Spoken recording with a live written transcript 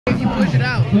if you push it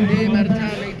out, then by the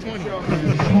time they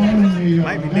 20.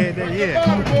 Might be dead that year. Right.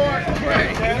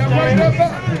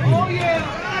 Oh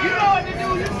yeah. You know what to do,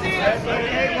 you see it.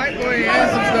 Hey, white boy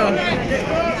has some stuff.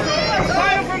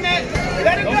 Fire from that.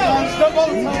 Let it go. Step on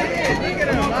the top. Look at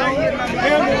him.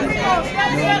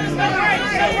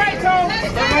 Step right, Tom.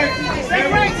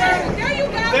 Step right, Tom. There you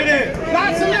go. Stay there.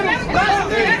 Lots of little.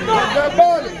 That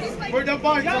body. Where's that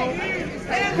body, Tom?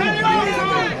 Cut it off,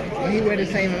 Tom. He weigh the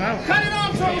same amount. Cut it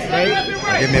off, Tom. Stay left and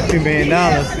right. Give me a few $1 million.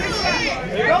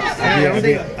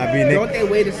 Don't they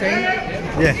weigh the same?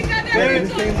 Yeah. They're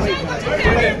the same weight.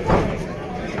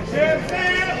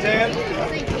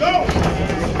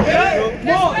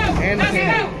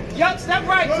 Yup, step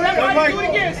right, do it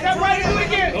again. Step right and do it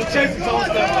again. Don't chase it, Tom.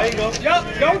 There you go. Yup,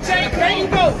 don't chase. There you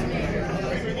go.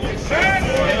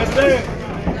 That's it.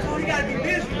 Oh, you gotta be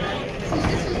busy.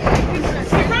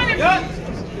 Keep running. Yup.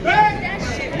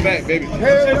 Back, baby.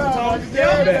 Head down.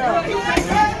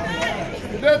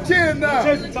 That chin now.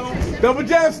 Double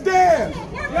jab stand.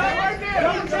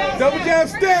 Double jab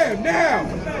stand now.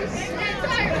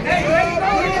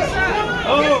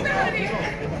 Oh.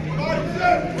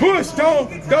 Push, Tom.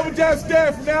 Double jab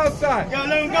stand from the outside.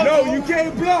 No, you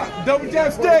can't block. Double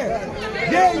jab stand.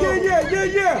 Yeah.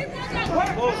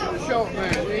 Short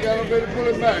man, you ain't got no way to pull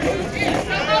it back.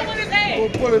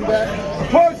 Pull it back.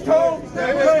 Push, Tom.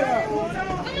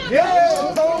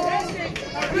 Yeah, Tom.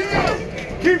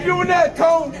 Keep doing that,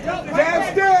 Tom. Jab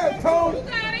stand, Tom.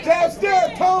 Jab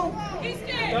stand, Tom.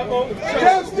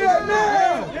 Jab stand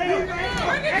now.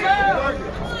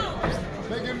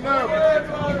 Make him nervous.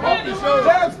 Off the shoulder.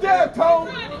 Jab stand, Tom.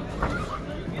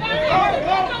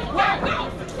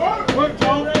 Work,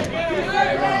 Tom.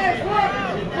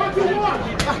 What you want?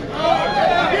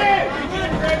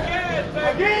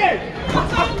 Again.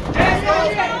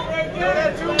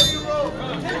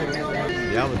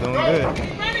 Y'all was doing good.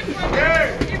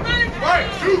 Right,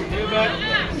 shoot.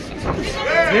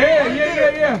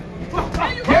 Yeah.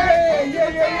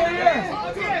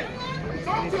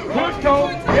 Push, Tom.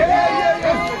 Yeah.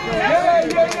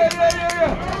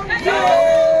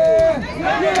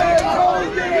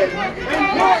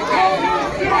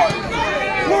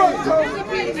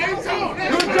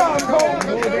 Good job, Tom.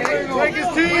 Take his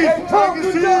teeth. Tom,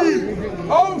 good job.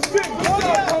 Oh, shit.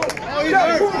 Good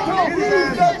job, Tom.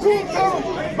 That's cool, Tom.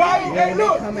 Body, hey,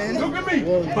 look at me.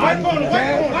 White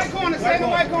corner, stay in the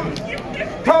white corner.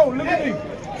 Tom, look at me.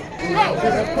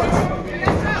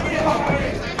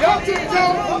 Y'all two,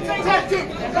 Tom. Talk to him.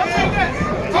 Don't take that.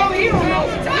 Oh, he don't know.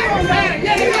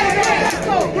 Yeah.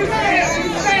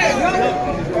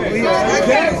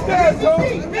 Jab stand, Tom.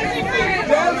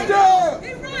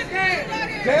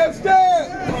 Jab stand.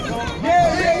 Yeah.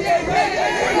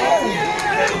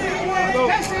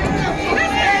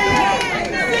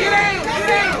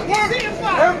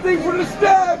 Everything from the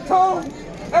stab, Tom.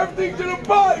 Everything to the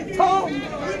body, Tom.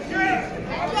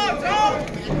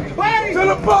 To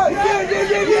the body.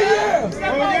 Yeah.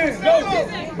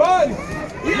 Body.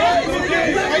 Yeah.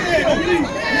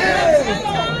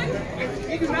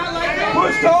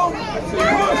 Push, Tom.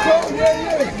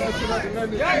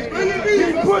 Yeah.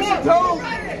 Keep pushing, Tom.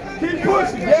 Keep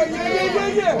pushing.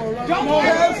 Yeah.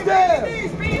 Jab stab.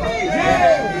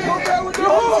 Yeah. Come back with the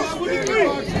hook.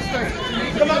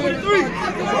 Come out with the 3.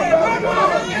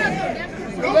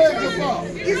 The legs are off.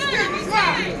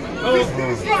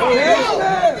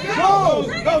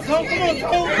 Go, Tom. Come on,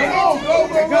 Tom.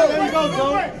 There you go,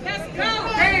 Tom. Let's go.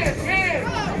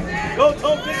 Hands. Go,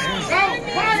 Tom.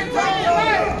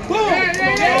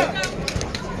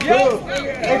 Good.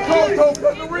 Hey, Tom, cut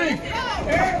the ring.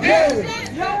 Yeah.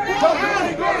 Cut the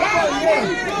ring. Go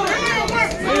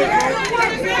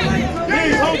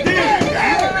to the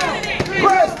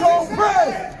Press, Tom.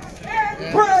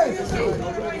 Press.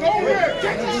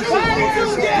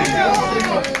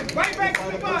 Right back to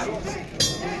the bottom.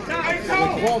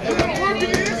 Walk to the